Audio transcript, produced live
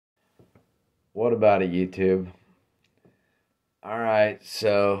What about it, YouTube? Alright,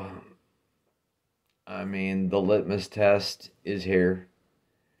 so, the litmus test is here.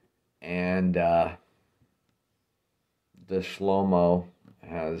 And, DeShlomo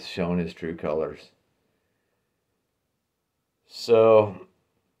has shown his true colors. So,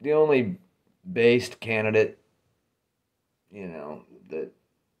 the only based candidate, that,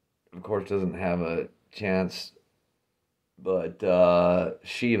 of course, doesn't have a chance, but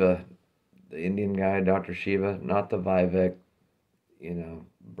Shiva, the Indian guy, Dr. Shiva, not the Vivek,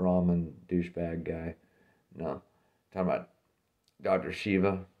 Brahmin douchebag guy. No, talking about Dr.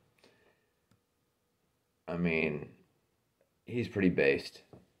 Shiva. I mean, he's pretty based.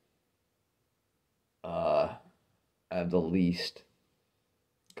 I have the least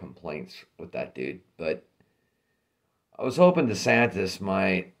complaints with that dude, but I was hoping DeSantis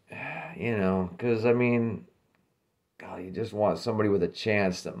might, because God, you just want somebody with a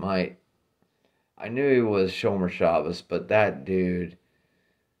chance that might. I knew he was Shomer Shabbos, but that dude,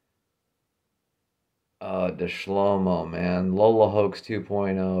 DeShlomo, man, Lolohoax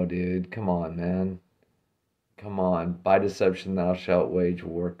 2.0, dude, come on, man, come on, by deception thou shalt wage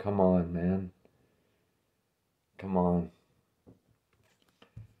war, come on, man, come on.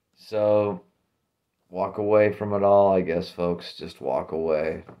 So, walk away from it all, I guess, folks, just walk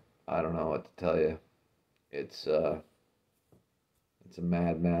away. I don't know what to tell you. It's a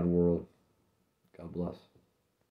mad, mad world. God bless.